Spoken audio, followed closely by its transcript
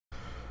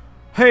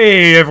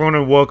Hey everyone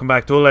and welcome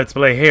back to Let's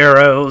Play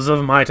Heroes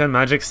of Might and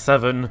Magic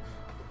 7.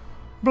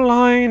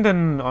 Blind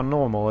and on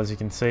normal, as you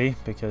can see,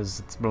 because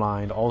it's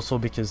blind. Also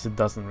because it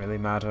doesn't really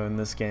matter in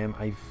this game.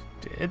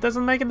 It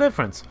doesn't make a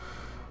difference.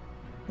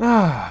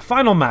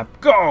 Final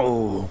map,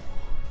 go!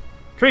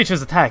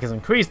 Creature's attack is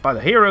increased by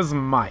the hero's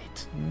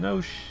might. No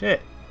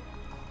shit.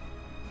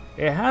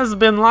 It has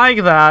been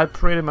like that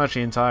pretty much the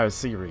entire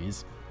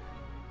series.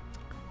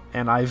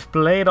 And I've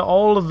played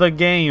all of the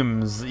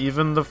games,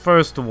 even the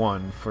first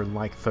one, for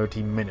like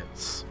 30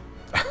 minutes.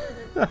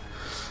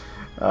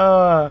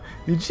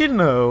 Did you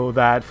know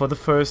that for the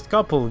first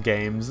couple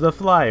games, the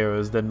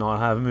flyers did not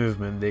have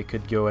movement? They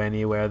could go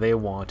anywhere they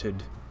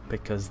wanted,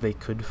 because they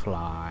could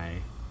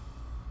fly.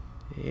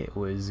 It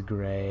was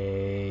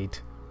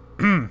great.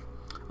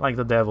 Like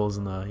the devils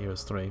in the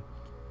Heroes 3.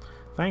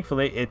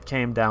 Thankfully, it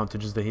came down to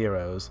just the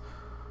heroes.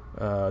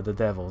 The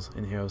devils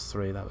in Heroes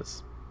 3,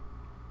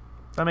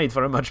 that made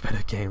for a much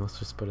better game, let's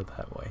just put it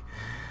that way.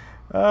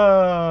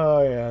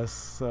 Oh, yes,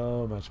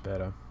 so much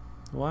better.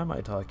 Why am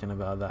I talking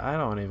about that? I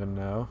don't even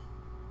know.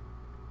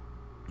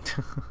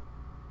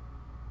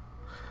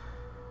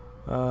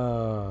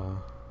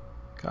 Oh,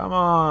 come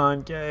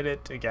on, get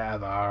it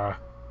together.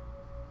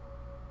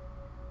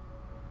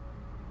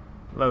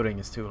 Loading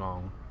is too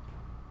long.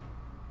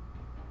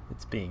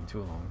 It's being too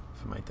long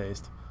for my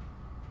taste.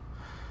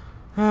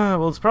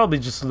 Well, it's probably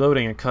just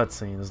loading a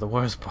cutscene is the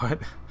worst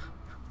part.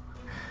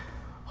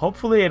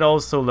 Hopefully it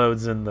also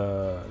loads in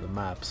the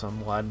map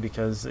somewhat,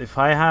 because if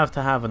I have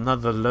to have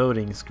another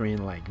loading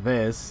screen like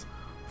this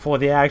for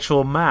the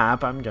actual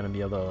map, I'm gonna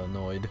be a little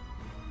annoyed.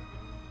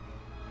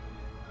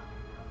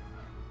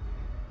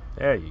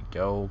 There you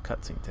go,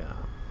 cutscene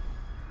time.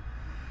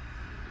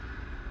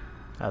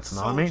 That's an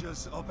army.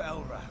 Soldiers of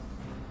Elrath,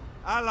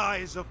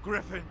 allies of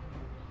Griffin,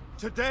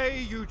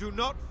 today you do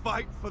not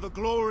fight for the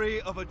glory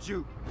of a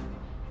duke.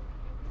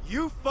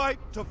 You fight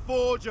to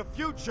forge a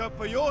future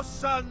for your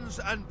sons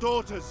and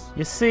daughters.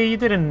 You see, you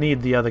didn't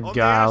need the other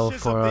gal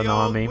for an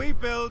army. We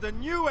build a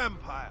new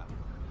empire.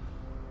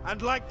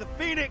 And like the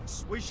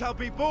phoenix, we shall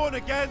be born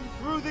again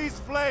through these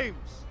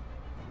flames.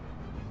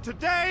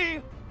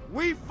 Today,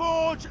 we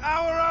forge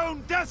our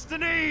own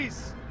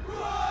destinies.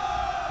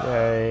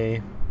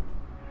 Yay.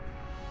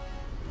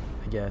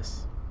 I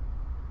guess.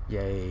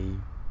 Yay.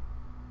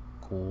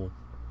 Cool.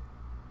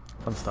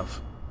 Fun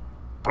stuff.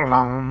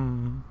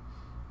 Blum.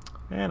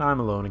 And I'm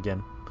alone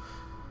again.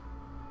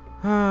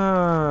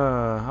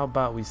 How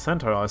about we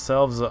center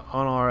ourselves on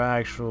our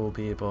actual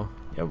people?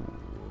 Yo,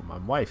 my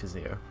wife is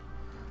here.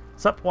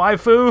 Sup,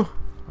 waifu?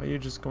 Are you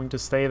just going to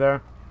stay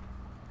there?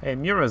 Hey,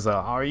 Muraza,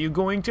 are you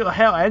going to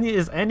help?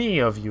 Is any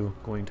of you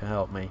going to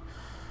help me?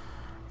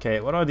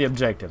 Okay, what are the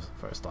objectives,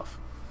 first off?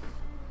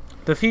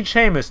 Defeat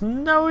Seamus.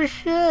 No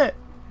shit!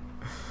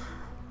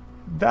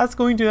 That's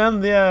going to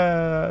end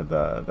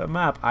the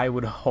map, I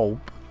would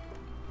hope.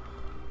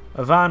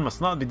 Avan must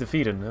not be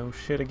defeated. No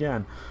shit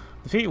again.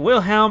 Defeat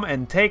Wilhelm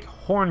and take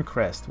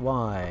Horncrest.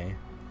 Why?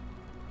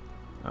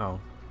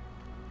 Oh.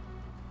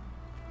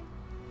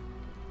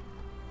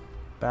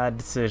 Bad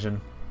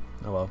decision.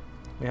 Oh well.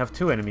 We have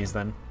two enemies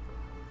then.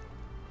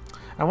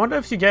 I wonder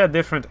if you get a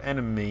different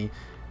enemy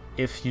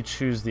if you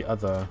choose the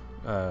other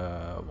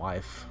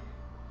wife.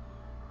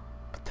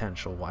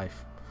 Potential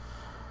wife.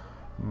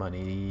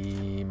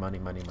 Money, money,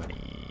 money,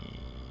 money.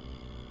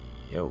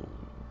 Yo,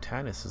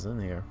 Tannis is in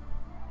here.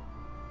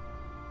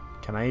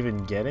 Can I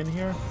even get in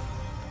here?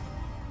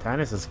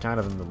 Tannis is kind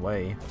of in the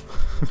way.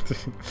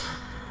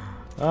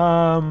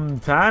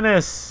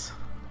 Tannis!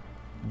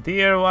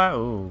 Dear wife.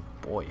 Oh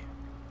boy.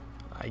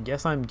 I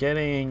guess I'm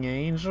getting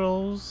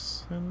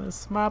angels in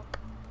this map.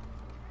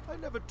 I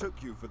never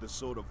took you for the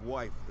sort of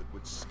wife that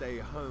would stay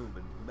home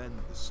and mend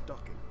the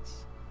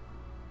stockings.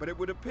 But it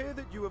would appear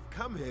that you have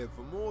come here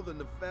for more than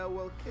a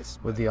farewell kiss.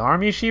 With the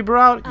army she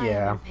brought? Yeah.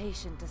 I am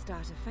impatient to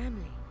start a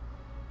family.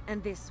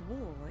 And this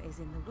war is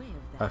in the way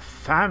of that. A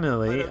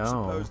family? I don't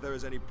suppose there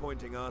is any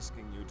point in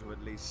asking you to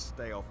at least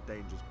stay off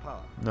danger's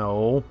path.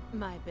 No.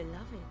 My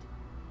beloved,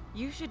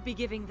 you should be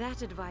giving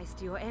that advice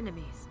to your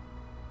enemies.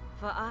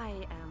 For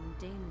I am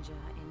danger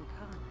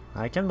incarnate.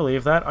 I can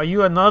believe that. Are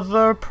you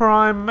another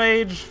Prime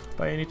Mage,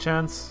 by any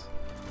chance?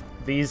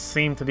 These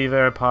seem to be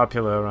very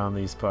popular around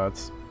these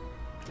parts.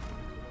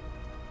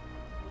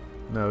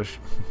 No.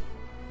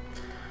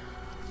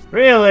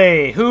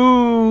 Really?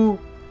 Who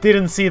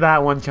didn't see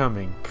that one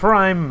coming?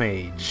 Prime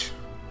Mage.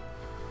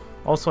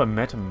 Also a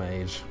Meta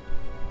Mage.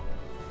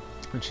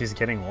 And she's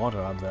getting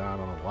water up there, I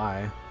don't know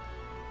why.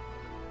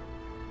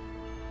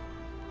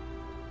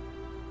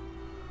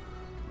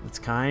 It's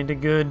kinda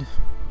good.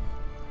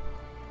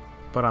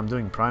 But I'm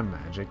doing Prime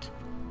Magic.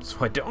 So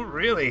I don't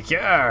really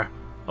care.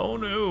 Oh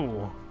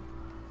no.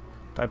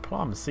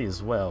 Diplomacy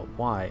as well.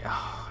 Why?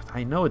 Oh,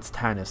 I know it's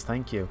Tannis,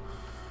 thank you.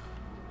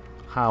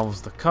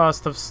 How's the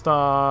cost of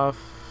stuff?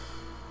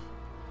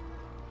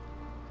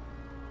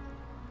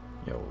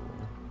 Yo.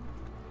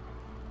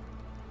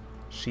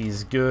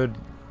 She's good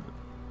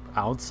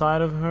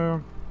outside of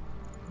her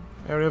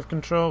area of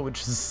control,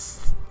 which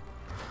is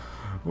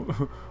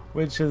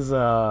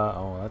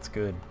oh, that's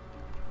good.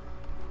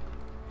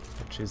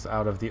 which is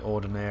out of the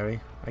ordinary.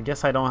 I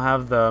guess I don't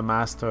have the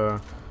Master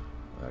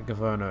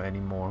Governor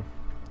anymore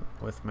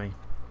with me.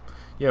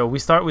 Yo, we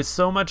start with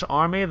so much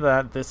army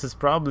that this is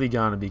probably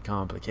gonna be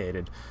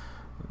complicated.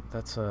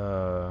 That's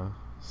a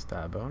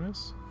stab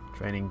bonus.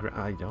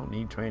 I don't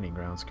need training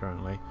grounds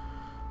currently.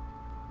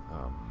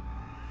 Oh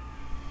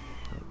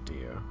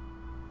dear,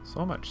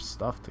 so much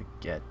stuff to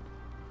get.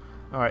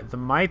 Alright, the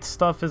might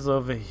stuff is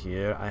over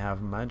here. I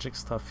have magic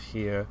stuff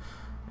here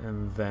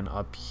and then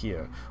up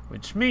here,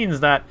 which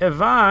means that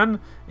Ivan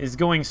is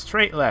going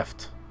straight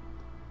left,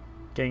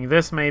 getting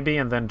this maybe,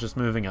 and then just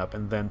moving up,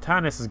 and then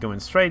Tanis is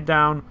going straight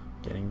down,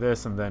 getting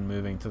this, and then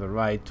moving to the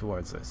right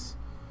towards this.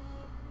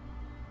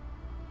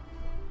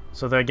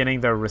 So they're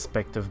getting their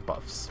respective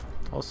buffs.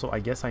 Also, I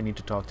guess I need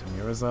to talk to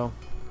Mirazel.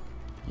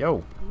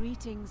 Yo.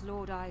 Greetings,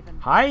 Lord Ivan.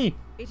 Hi.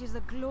 It is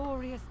a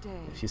glorious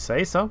day. If you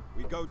say so.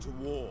 We go to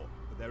war,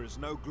 but there is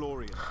no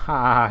glory in it.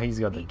 Ha, he's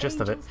got the gist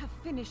of it. The angels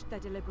have finished their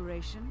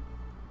deliberation,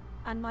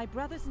 and my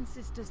brothers and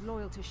sisters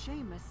loyal to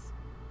Seamus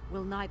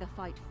will neither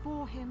fight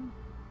for him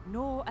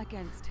nor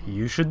against him.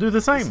 You should do the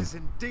same. This is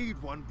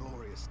indeed one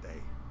glorious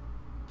day.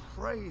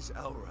 Praise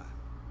Elrath,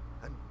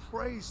 and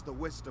praise the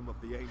wisdom of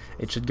the angels.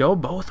 It should go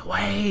both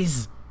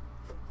ways.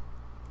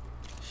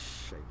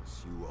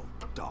 Seamus, you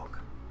old dog.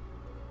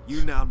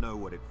 You now know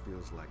what it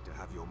feels like to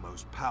have your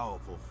most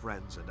powerful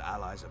friends and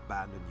allies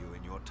abandon you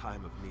in your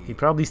time of need. He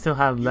probably still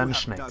had You have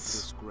lunch dug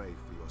this grave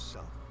for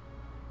yourself.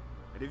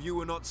 And if you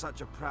were not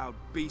such a proud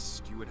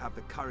beast, you would have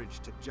the courage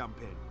to jump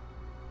in.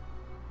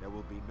 There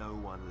will be no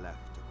one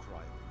left to cry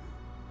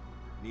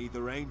for you.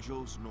 Neither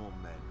angels nor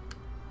men.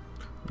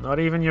 Not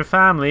even your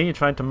family. You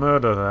tried to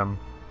murder them.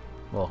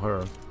 Well,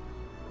 her.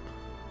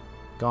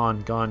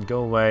 Gone,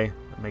 go away.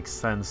 That makes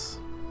sense.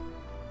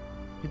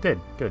 You did.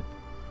 Good.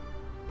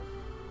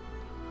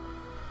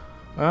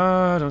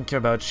 Don't care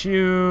about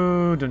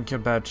you. Don't care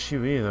about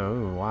you either.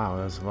 Ooh, wow,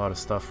 there's a lot of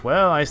stuff.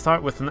 Well, I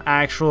start with an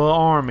actual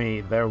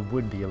army. There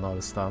would be a lot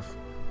of stuff.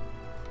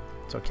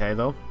 It's okay,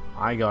 though.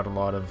 I got a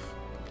lot of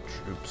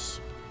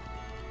troops.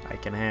 I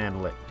can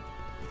handle it.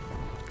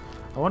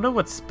 I wonder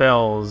what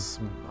spells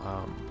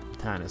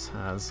Tanis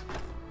has.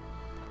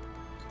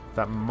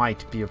 That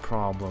might be a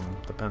problem.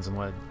 Depends on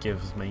what it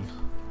gives me.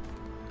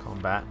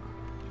 Combat.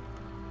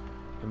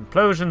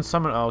 Implosion,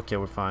 summon. Oh, okay,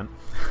 we're fine.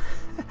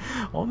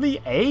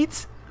 Only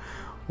 8?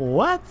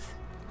 What?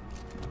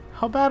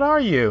 How bad are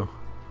you?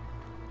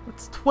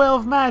 That's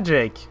 12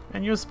 magic,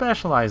 and you're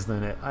specialized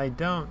in it. I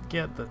don't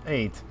get the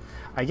 8.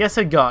 I guess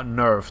it got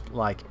nerfed,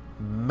 like,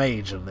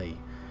 majorly.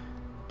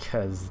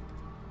 'Cause,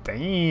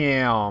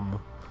 damn.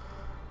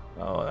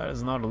 Oh, that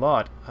is not a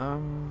lot.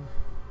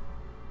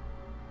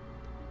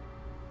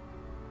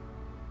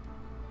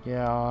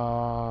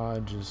 Yeah,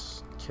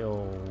 just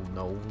kill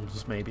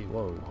Knowles, maybe.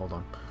 Whoa, hold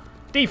on.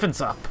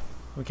 Defense up!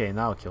 Okay,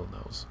 now kill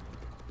Knowles.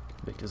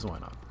 Because why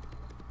not?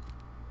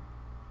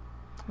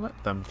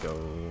 Let them go.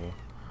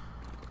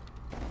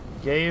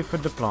 Yay for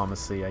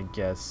diplomacy, I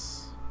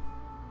guess.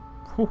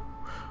 Whew.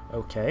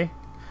 Okay.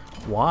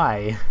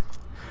 Why?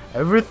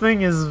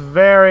 Everything is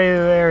very,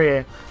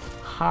 very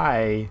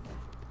high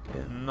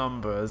in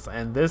numbers,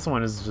 and this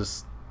one is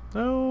just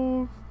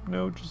no,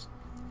 just,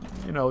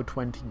 you know,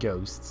 20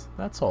 ghosts.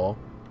 That's all.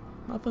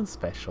 Nothing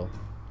special.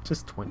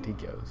 Just 20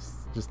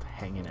 ghosts, just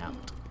hanging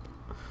out.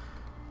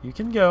 You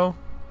can go.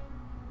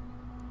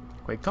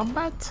 Quick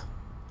combat.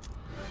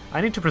 I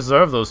need to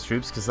preserve those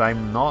troops because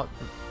I'm not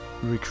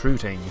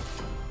recruiting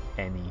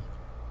any.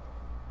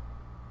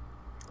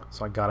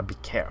 So I gotta be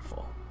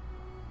careful.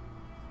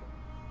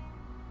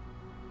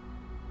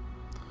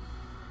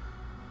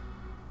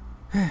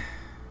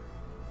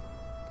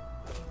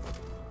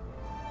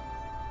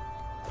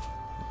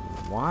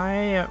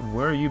 Why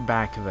were you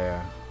back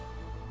there?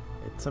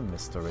 It's a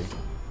mystery.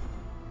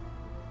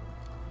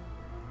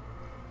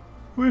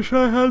 Wish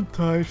I had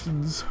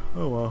Titans.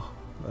 Oh well.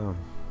 No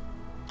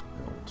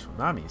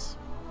tsunamis.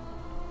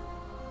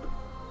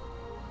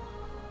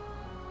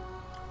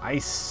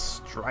 Ice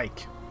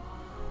strike.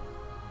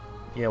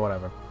 Yeah,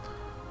 whatever.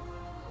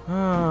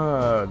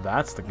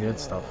 That's the good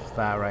stuff.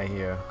 That right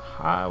here.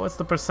 What's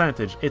the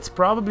percentage? It's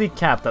probably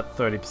capped at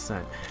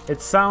 30%.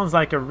 It sounds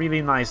like a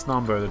really nice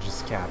number to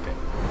just cap it.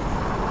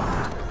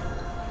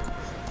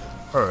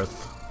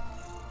 Earth.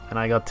 And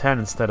I got 10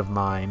 instead of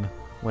 9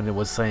 when it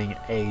was saying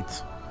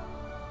 8.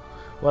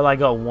 Well, I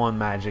got 1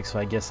 magic, so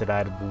I guess it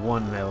added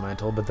 1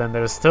 elemental, but then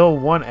there's still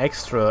 1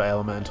 extra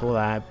elemental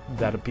that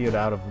appeared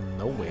out of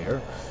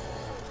nowhere.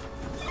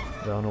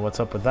 Don't know what's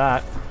up with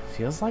that.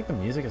 Feels like the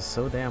music is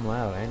so damn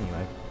loud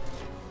anyway.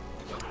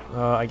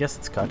 I guess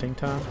it's cutting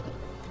time.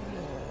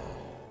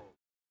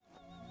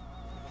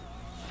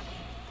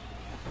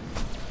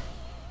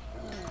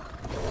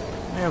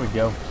 There we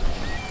go.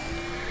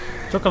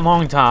 Took a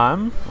long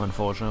time,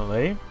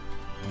 unfortunately,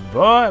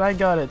 but I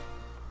got it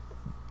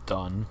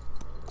done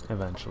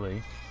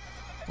eventually.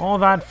 All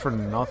that for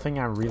nothing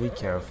I really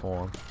care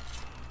for.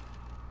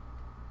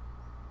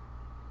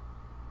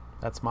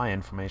 That's my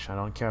information. I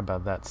don't care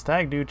about that.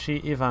 Stag Duchy,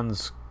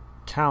 Ivan's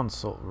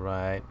council,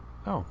 right?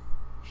 Oh,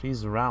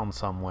 she's around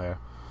somewhere.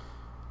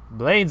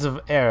 Blades of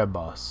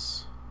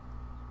Erebos.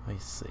 I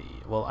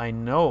see. Well, I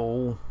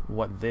know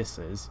what this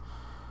is.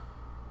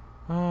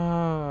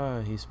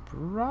 He's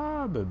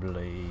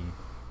probably...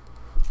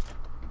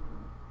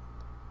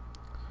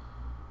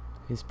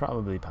 He's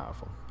probably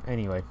powerful.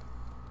 Anyway.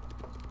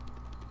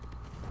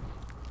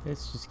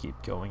 Let's just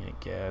keep going, I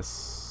guess.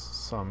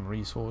 Some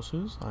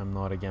resources. I'm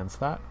not against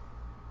that.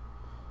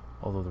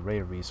 Although the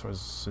rare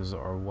resources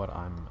are what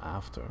I'm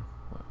after.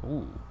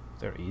 Ooh,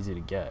 they're easy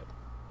to get.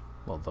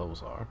 Well,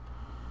 those are.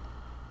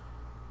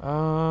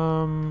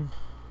 Ooh,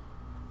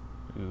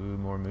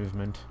 more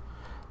movement.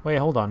 Wait,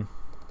 hold on.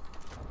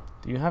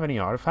 Do you have any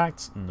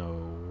artifacts?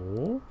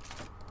 No.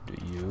 Do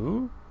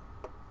you?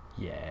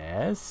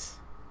 Yes.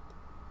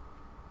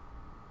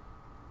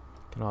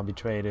 Cannot be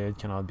traded.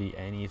 Cannot be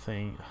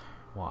anything.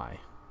 Why?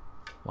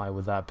 Why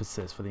would that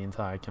persist for the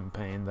entire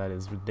campaign? That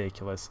is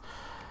ridiculous.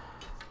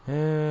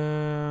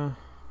 Yeah,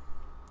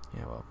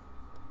 well.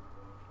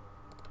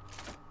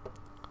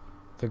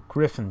 The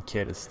Griffin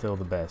kit is still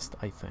the best,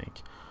 I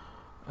think.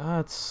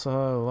 That's a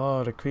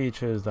lot of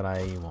creatures that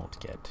I won't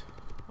get,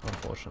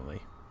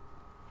 unfortunately.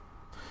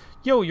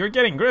 Yo, you're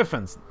getting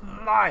griffins!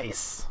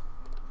 Nice!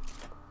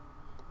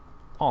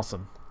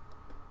 Awesome.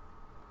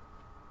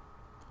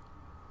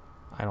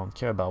 I don't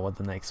care about what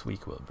the next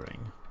week will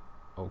bring.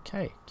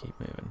 Okay, keep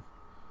moving.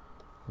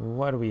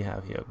 What do we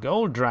have here?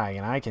 Gold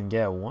dragon. I can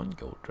get one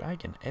gold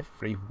dragon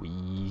every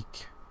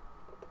week.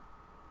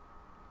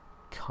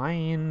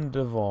 Kind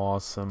of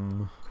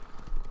awesome.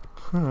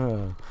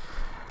 I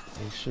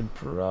should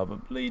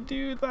probably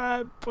do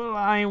that, but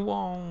I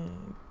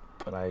won't.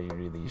 But I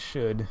really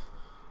should.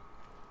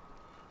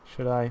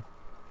 Should I?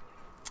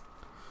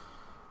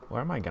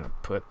 Where am I gonna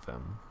put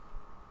them?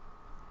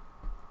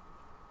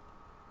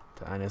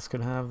 Dennis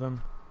could have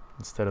them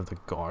instead of the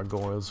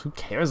gargoyles. Who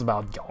cares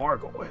about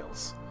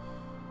gargoyles?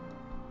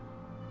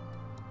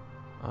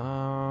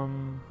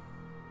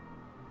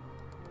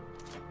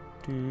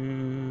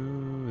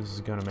 This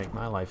is gonna make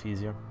my life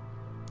easier.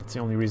 That's the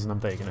only reason I'm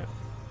taking it.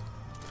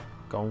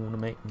 Gonna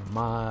make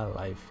my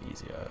life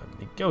easier.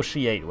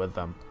 Negotiate with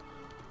them.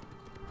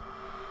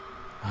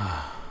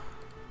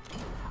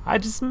 I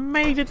just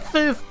made it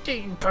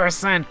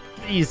 15%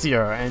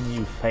 easier and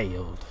you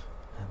failed.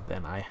 And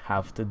then I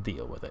have to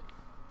deal with it.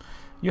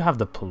 You have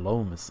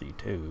diplomacy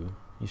too.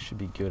 You should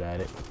be good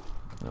at it.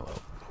 Oh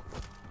well.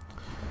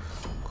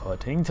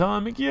 Cutting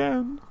time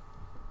again.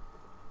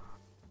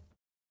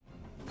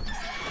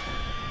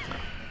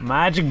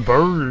 Magic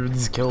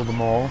birds kill them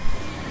all.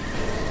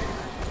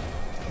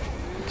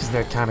 Because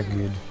they're kind of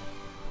good.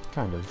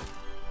 Kind of.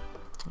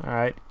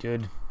 Alright,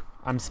 good.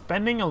 I'm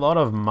spending a lot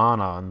of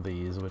mana on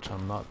these, which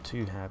I'm not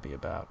too happy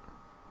about.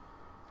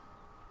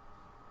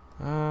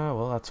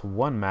 Well, that's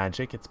one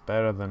magic. It's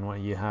better than what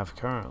you have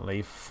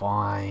currently.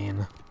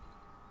 Fine.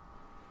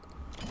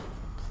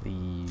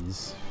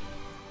 Please.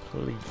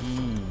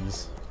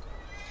 Please.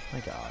 My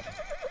god.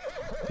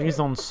 Please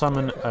don't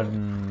summon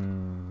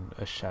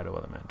a shadow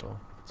elemental.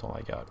 That's all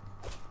I got.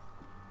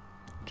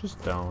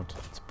 Just don't.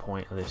 It's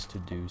pointless to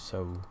do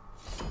so.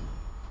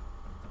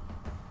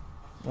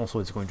 Also,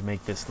 it's going to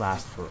make this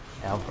last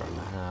forever and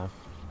a half.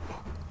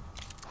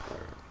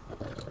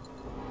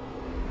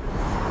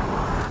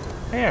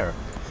 There!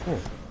 Cool.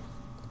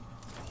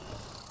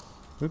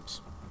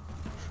 Oops.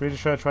 Pretty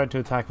sure I tried to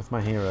attack with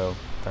my hero.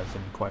 That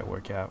didn't quite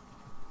work out.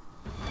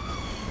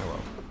 Oh well.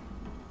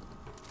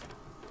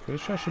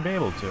 Pretty sure I should be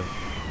able to.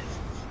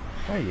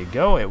 There you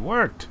go, it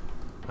worked!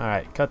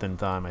 Alright, cut in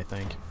time, I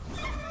think.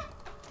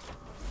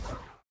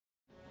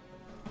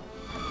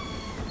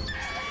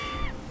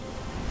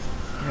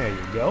 There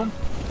you go.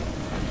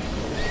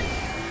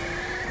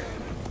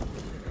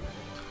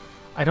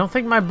 I don't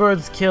think my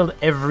birds killed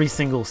every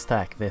single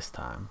stack this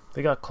time.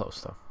 They got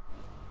close though.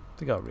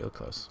 They got real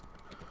close.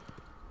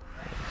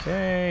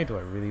 Okay, do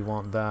I really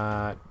want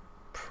that?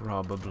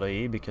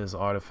 Probably, because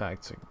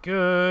artifacts are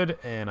good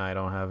and I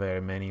don't have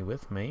very many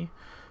with me.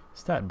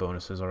 Stat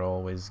bonuses are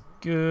always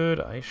good.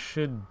 I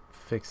should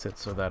fix it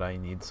so that I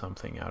need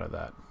something out of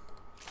that.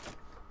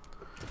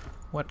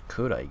 What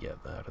could I get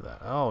out of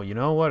that? Oh, you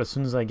know what? As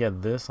soon as I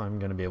get this, I'm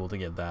going to be able to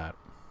get that.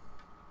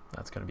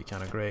 That's going to be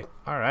kind of great.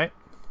 Alright.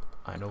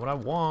 I know what I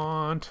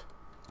want.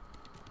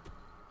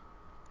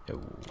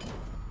 Oh.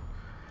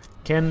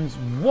 Can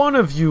one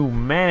of you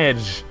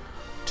manage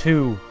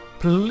to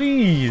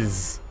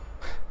please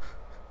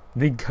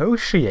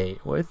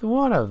negotiate with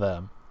one of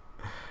them?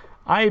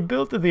 I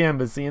built the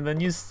embassy and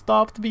then you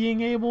stopped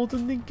being able to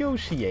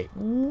negotiate.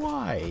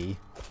 Why?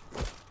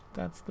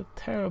 That's the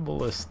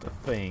terriblest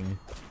thing.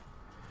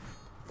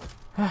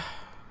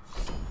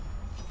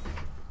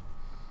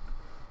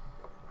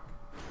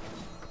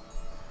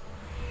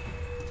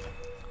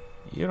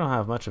 You don't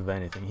have much of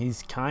anything.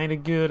 He's kind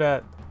of good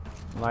at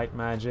light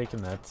magic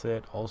and that's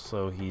it.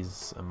 Also,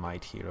 he's a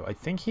might hero. I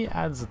think he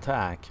adds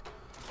attack.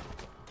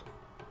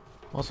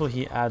 Also,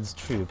 he adds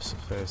troops,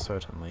 very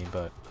certainly,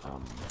 but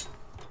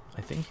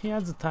I think he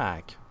adds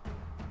attack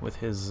with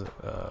his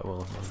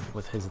well,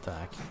 with his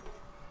attack.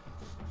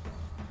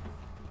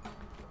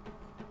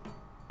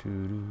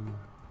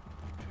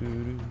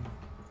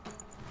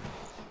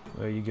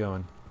 Where are you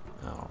going?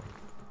 Oh.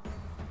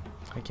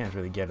 I can't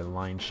really get a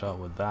line shot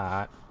with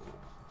that.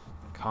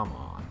 Come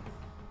on.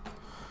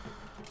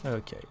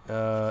 Okay,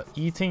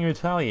 eating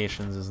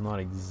retaliations is not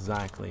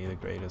exactly the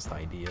greatest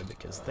idea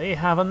because they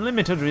have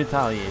unlimited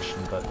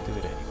retaliation, but do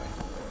it anyway.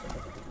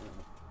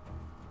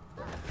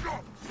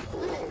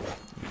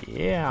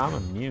 Yeah, I'm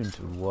immune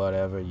to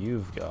whatever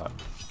you've got.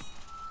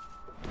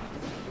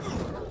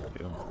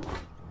 Boom.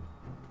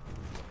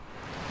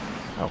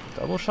 Oh,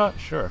 double shot?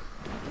 Sure.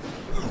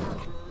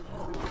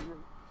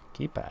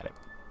 Keep at it.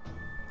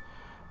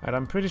 Alright,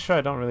 I'm pretty sure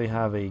I don't really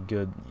have a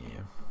good...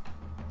 Yeah.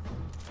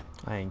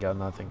 I ain't got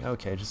nothing.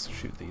 Okay, just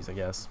shoot these, I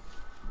guess.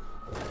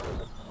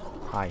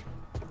 Hi.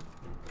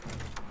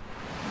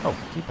 Oh,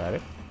 keep at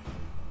it.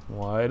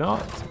 Why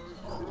not?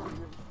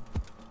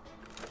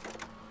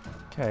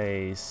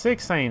 Okay,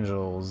 6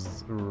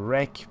 angels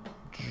wreck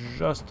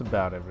just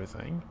about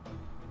everything.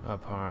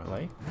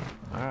 Apparently.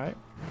 Alright.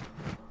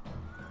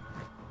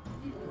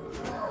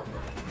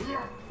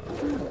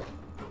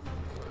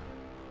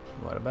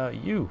 What about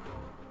you?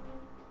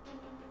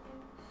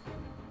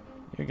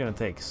 You're gonna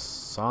take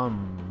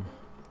some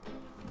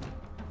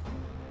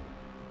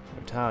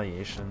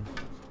retaliation.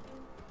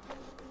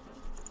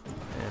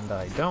 And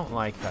I don't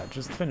like that.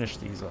 Just finish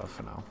these off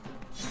for now.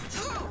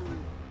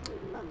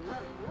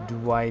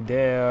 Do I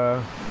dare?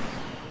 Oh,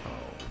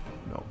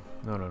 no.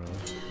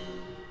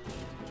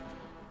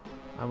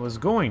 I was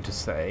going to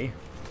say,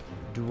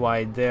 do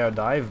I dare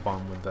dive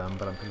bomb with them,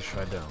 but I'm pretty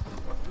sure I don't.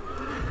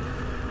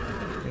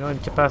 You know,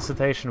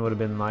 incapacitation would have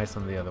been nice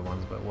on the other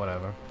ones, but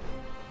whatever.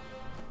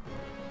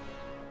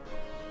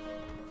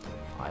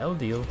 I'll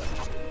deal.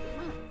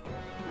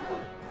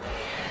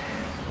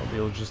 I'll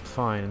deal just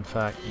fine. In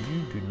fact,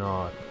 you do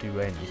not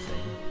do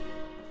anything.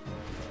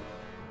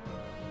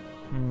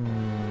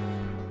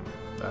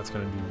 That's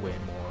gonna do way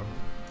more.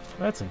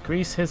 Let's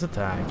increase his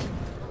attack.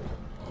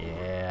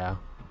 Yeah.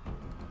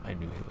 I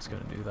knew he was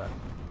gonna do that.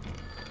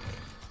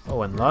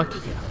 Oh, and luck?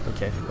 Yeah,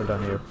 okay, we're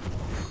done here.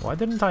 Why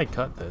didn't I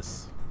cut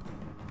this?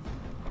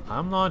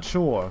 I'm not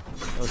sure.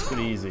 That was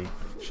pretty easy.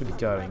 Should be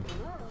cutting.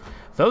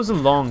 Those are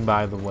long,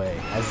 by the way.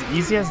 As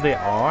easy as they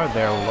are,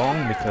 they're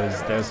long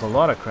because there's a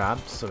lot of crap,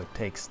 so it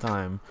takes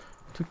time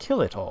to kill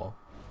it all.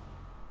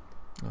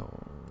 Oh.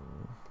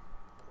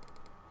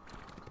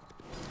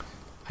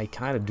 I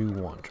kind of do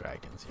want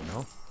dragons, you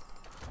know?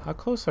 How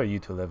close are you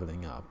to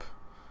leveling up?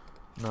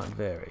 Not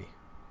very.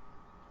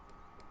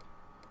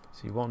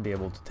 So you won't be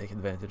able to take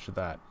advantage of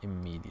that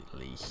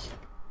immediately.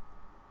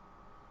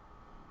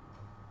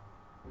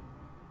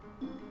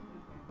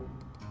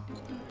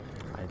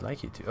 I'd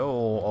like you to.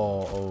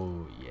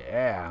 Oh,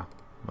 yeah.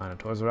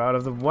 Minotaurs are out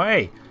of the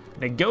way.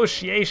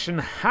 Negotiation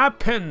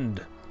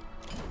happened.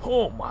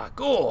 Oh my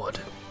god.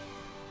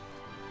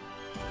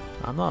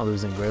 I'm not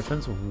losing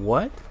griffins.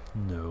 What?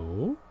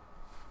 No.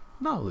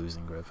 Not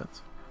losing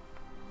griffins.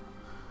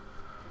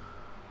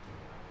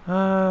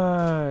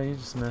 You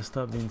just messed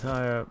up the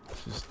entire...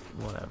 Just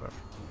whatever.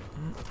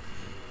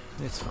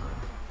 It's fine.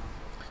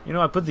 You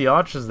know, I put the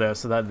archers there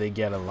so that they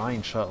get a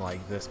line shot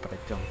like this, but I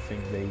don't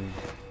think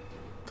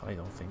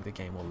the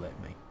game will let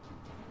me.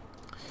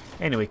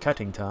 Anyway,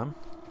 cutting time.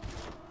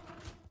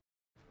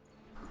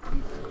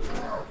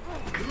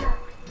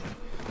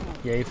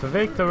 Yay for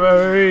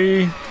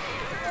victory!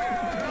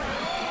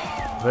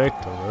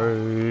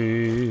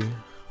 Victory!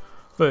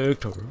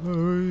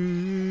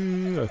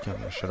 Victory! Okay, I'm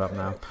gonna shut up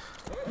now.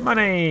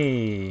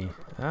 Money!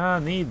 I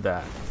need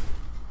that.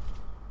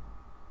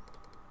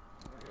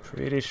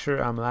 Pretty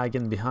sure I'm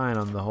lagging behind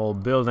on the whole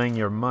building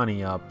your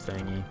money up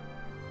thingy.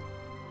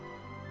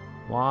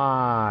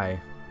 Why?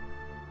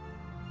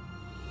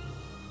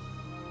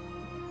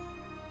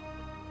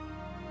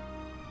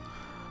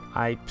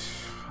 I'd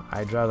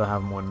rather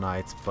have more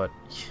knights, but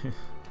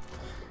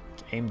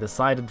game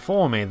decided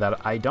for me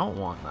that I don't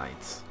want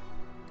knights.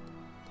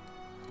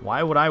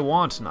 Why would I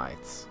want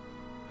knights?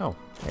 Oh,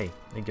 hey,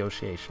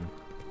 negotiation.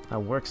 That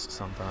works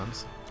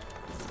sometimes.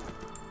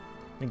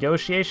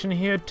 Negotiation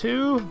here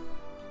too?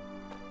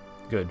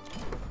 Good.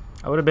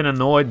 I would have been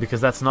annoyed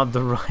because that's not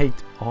the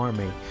right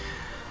army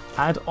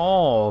at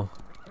all.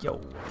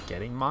 Yo,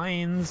 getting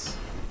mines.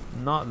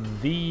 Not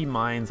the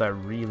mines I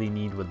really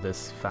need with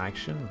this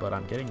faction, but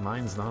I'm getting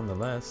mines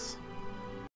nonetheless.